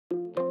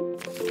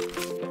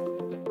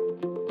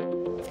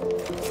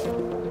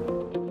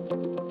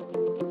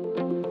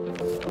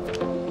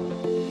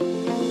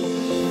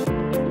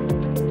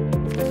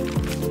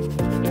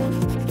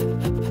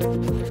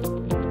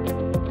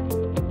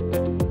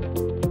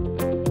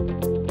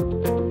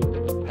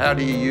How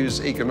do you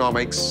use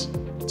economics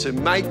to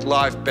make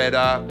life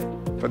better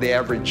for the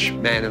average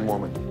man and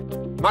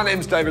woman? My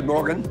name's David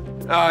Morgan.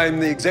 I'm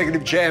the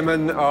Executive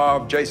Chairman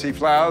of JC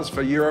Flowers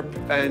for Europe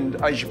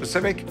and Asia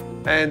Pacific,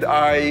 and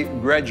I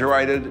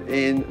graduated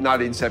in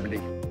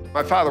 1970.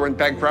 My father went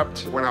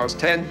bankrupt when I was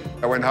 10.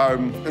 I went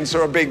home and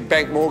saw a big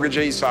bank mortgage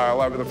e-sale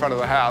over the front of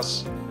the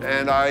house,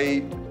 and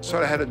I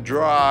sort of had a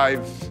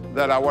drive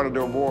that I wanted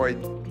to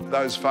avoid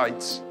those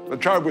fates. The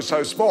Trobe was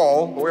so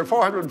small, we were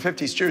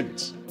 450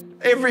 students.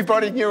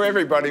 Everybody knew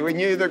everybody. We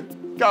knew the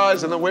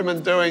guys and the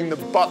women doing the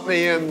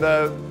botany and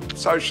the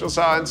social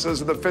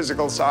sciences and the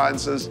physical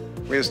sciences.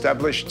 We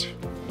established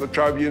the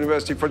Trobe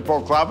University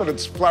Football Club, and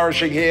it's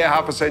flourishing here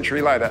half a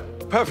century later.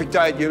 Perfect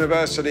day at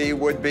university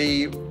would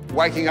be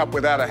waking up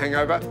without a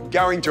hangover,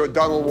 going to a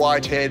Donald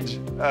Whitehead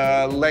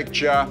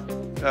lecture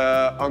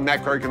on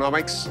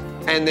macroeconomics,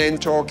 and then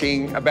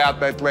talking about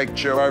that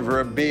lecture over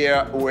a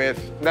beer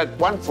with that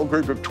wonderful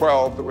group of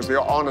 12 that was the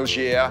honours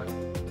year.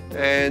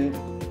 And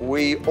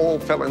we all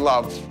fell in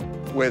love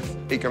with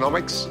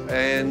economics,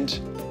 and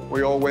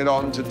we all went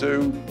on to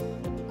do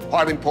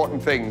quite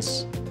important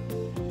things.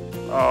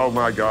 Oh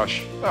my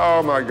gosh,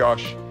 oh my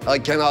gosh. I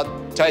cannot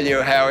tell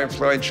you how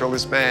influential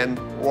this man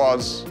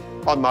was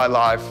on my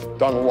life,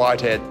 Donald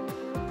Whitehead.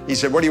 He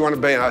said, "What do you want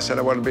to be?" And I said,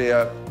 "I want to be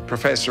a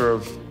professor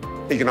of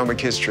economic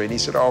history." And he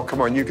said, "Oh,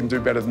 come on, you can do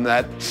better than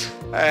that."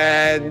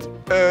 And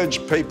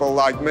urged people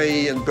like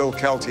me and Bill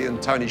Kelty and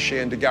Tony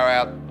Sheehan to go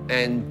out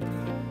and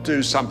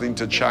do something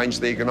to change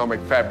the economic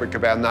fabric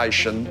of our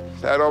nation.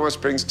 That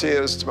almost brings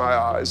tears to my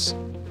eyes.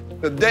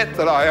 The debt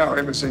that I owe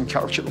him is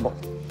incalculable,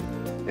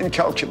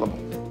 incalculable.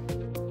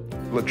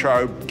 La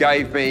Trobe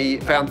gave me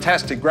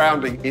fantastic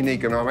grounding in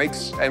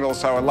economics and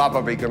also a love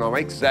of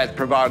economics that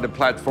provided a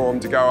platform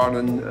to go on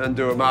and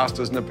do a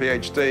master's and a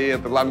PhD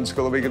at the London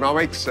School of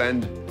Economics,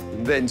 and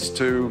thence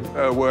to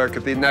work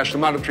at the National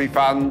Monetary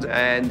Fund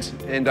and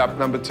end up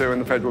number 2 in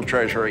the Federal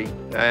Treasury.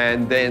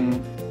 And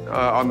then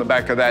on the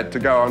back of that to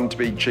go on to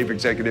be Chief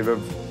Executive of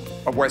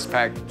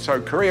Westpac. So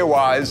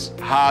career-wise,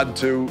 hard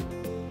to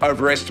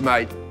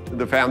overestimate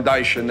the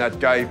foundation that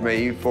gave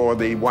me for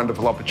the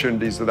wonderful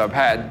opportunities that I've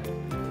had.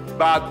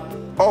 But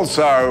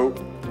also,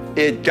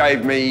 it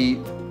gave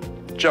me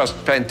just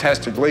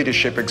fantastic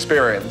leadership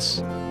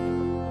experience.